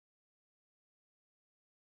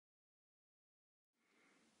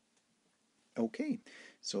Okay,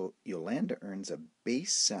 so Yolanda earns a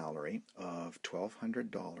base salary of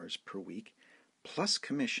 $1,200 per week plus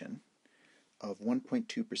commission of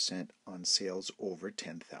 1.2% on sales over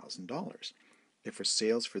 $10,000. If her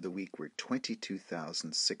sales for the week were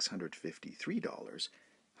 $22,653,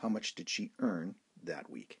 how much did she earn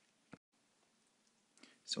that week?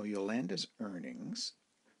 So Yolanda's earnings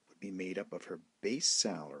would be made up of her base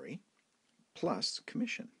salary plus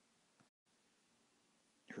commission.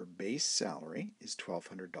 Her base salary is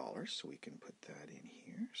 $1,200, so we can put that in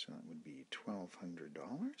here. So that would be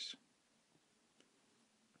 $1,200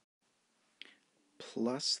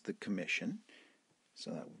 plus the commission.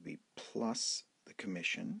 So that would be plus the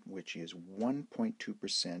commission, which is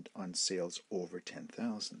 1.2% on sales over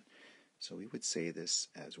 10,000. So we would say this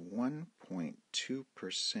as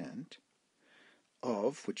 1.2%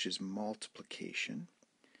 of, which is multiplication,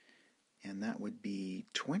 and that would be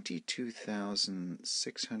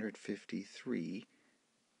 22,653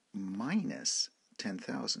 minus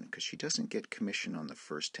 10,000, because she doesn't get commission on the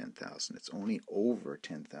first 10,000. It's only over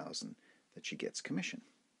 10,000 that she gets commission.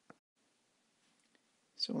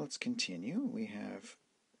 So let's continue. We have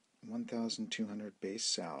 1,200 base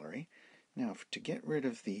salary. Now, to get rid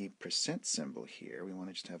of the percent symbol here, we want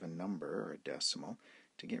to just have a number or a decimal.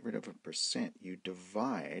 To get rid of a percent, you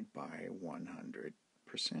divide by 100%.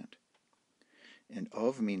 And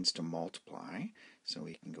of means to multiply, so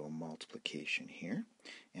we can go multiplication here.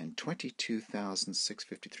 And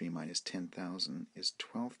 22,653 minus 10,000 is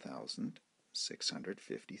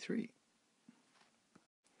 12,653.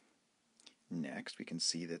 Next, we can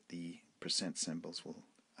see that the percent symbols will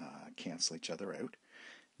cancel each other out.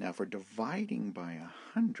 Now, if we're dividing by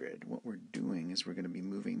 100, what we're doing is we're going to be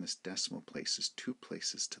moving this decimal places 2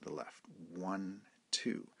 places to the left. 1,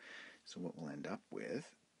 2. So what we'll end up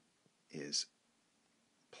with is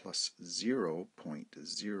plus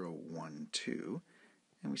 0.012,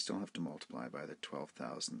 and we still have to multiply by the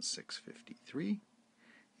 12,653,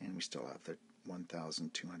 and we still have the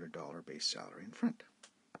 $1,200 base salary in front.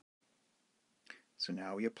 So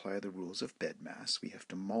now we apply the rules of BEDMAS. We have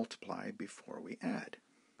to multiply before we add.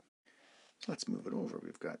 So let's move it over.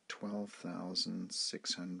 We've got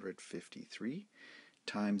 12,653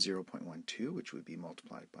 times 0.12, which would be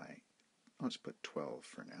multiplied by, I'll just put 12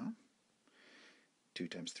 for now. 2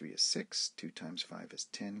 times 3 is 6, 2 times 5 is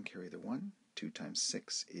 10, carry the 1. 2 times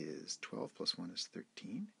 6 is 12, plus 1 is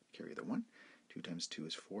 13, carry the 1. 2 times 2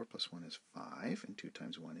 is 4, plus 1 is 5, and 2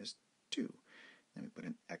 times 1 is 2. Then we put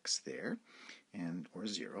an x there, or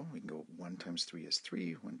 0. We can go 1 times 3 is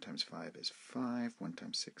 3, 1 times 5 is 5, 1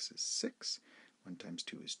 times 6 is 6, 1 times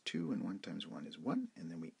 2 is 2, and 1 times 1 is 1.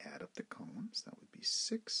 And then we add up the columns. That would be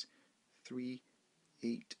 6, 3,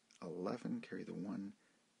 8, 11, carry the 1,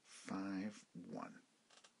 5, 1.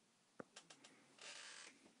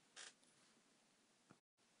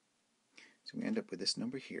 So we end up with this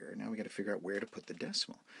number here. Now we got to figure out where to put the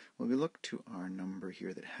decimal. Well, we look to our number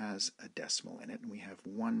here that has a decimal in it, and we have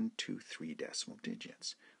 1, 2, 3 decimal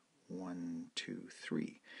digits. 1, 2,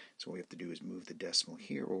 3. So what we have to do is move the decimal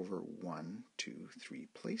here over 1, 2, 3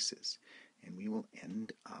 places, and we will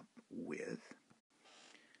end up with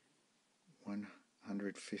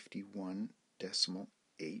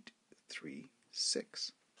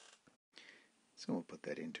 151.836. So we'll put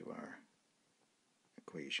that into our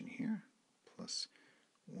equation here, plus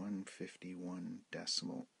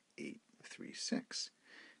 151.836.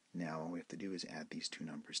 Now all we have to do is add these two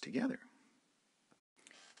numbers together.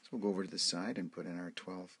 So we'll go over to the side and put in our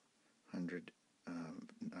 1,200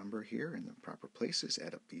 number here in the proper places,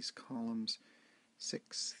 add up these columns,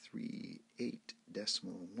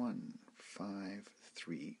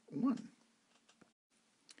 638.15531.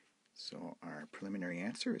 So our preliminary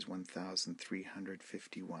answer is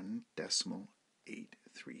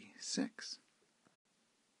 1,351.836.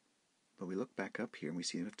 But we look back up here and we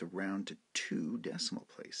see we have to round to 2 decimal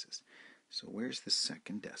places. So where's the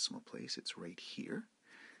second decimal place? It's right here.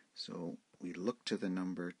 So we look to the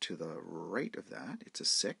number to the right of that. It's a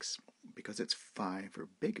 6. Because it's 5 or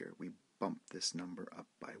bigger, we bump this number up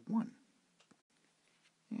by 1.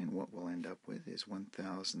 And what we'll end up with is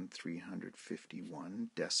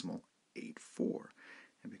 1,351.84.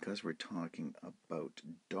 And because we're talking about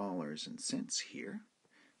dollars and cents here,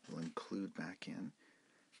 we'll include back in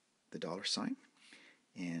the dollar sign,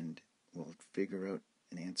 and we'll figure out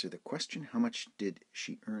and answer the question, how much did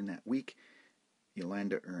she earn that week?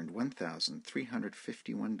 Yolanda earned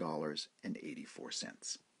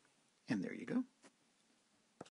 $1,351.84. And there you go.